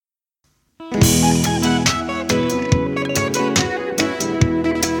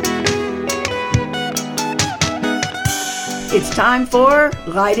It's time for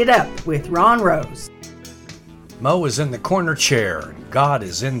Light It Up with Ron Rose. Mo is in the corner chair, and God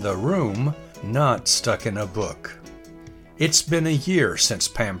is in the room, not stuck in a book. It's been a year since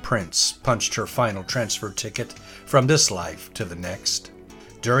Pam Prince punched her final transfer ticket from this life to the next.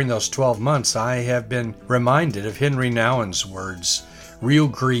 During those 12 months, I have been reminded of Henry Nouwen's words, "Real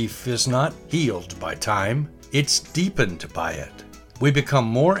grief is not healed by time, it's deepened by it." We become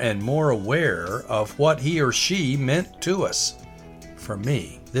more and more aware of what he or she meant to us. For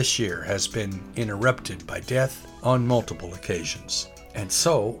me, this year has been interrupted by death on multiple occasions, and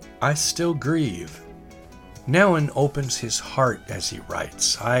so I still grieve. Nouwen opens his heart as he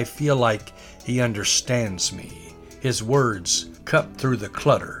writes. I feel like he understands me. His words cut through the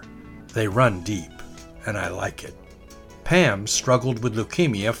clutter. They run deep, and I like it. Pam struggled with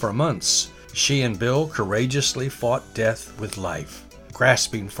leukemia for months. She and Bill courageously fought death with life,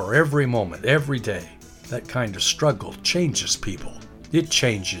 grasping for every moment, every day. That kind of struggle changes people. It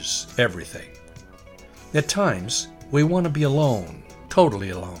changes everything. At times, we want to be alone,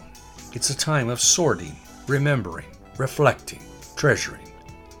 totally alone. It's a time of sorting, remembering, reflecting, treasuring.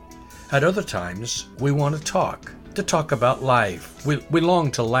 At other times, we want to talk about life. We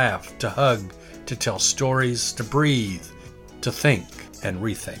long to laugh, to hug, to tell stories, to breathe, to think and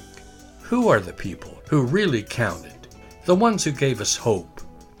rethink. Who are the people who really counted? The ones who gave us hope.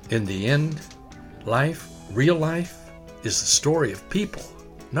 In the end, life, real life, is the story of people,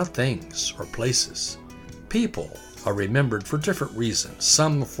 not things or places. People are remembered for different reasons,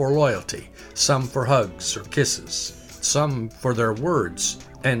 some for loyalty, some for hugs or kisses, some for their words,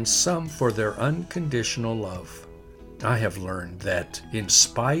 and some for their unconditional love. I have learned that in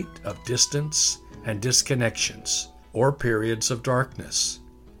spite of distance and disconnections or periods of darkness,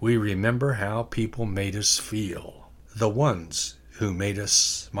 we remember how people made us feel. The ones who made us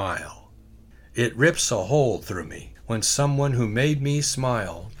smile. It rips a hole through me when someone who made me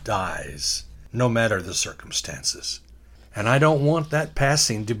smile dies, no matter the circumstances. And I don't want that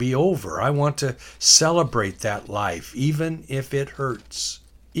passing to be over. I want to celebrate that life, even if it hurts.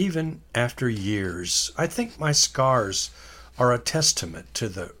 Even after years, I think my scars are a testament to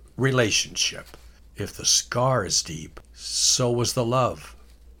the relationship. If the scar is deep, so was the love.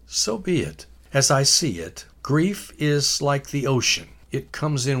 So be it. As I see it, grief is like the ocean. It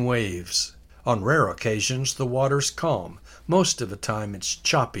comes in waves. On rare occasions, the water's calm. Most of the time, it's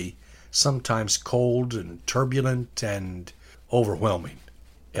choppy, sometimes cold and turbulent and overwhelming.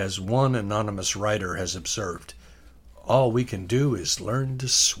 As one anonymous writer has observed, all we can do is learn to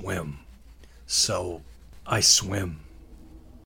swim. So I swim.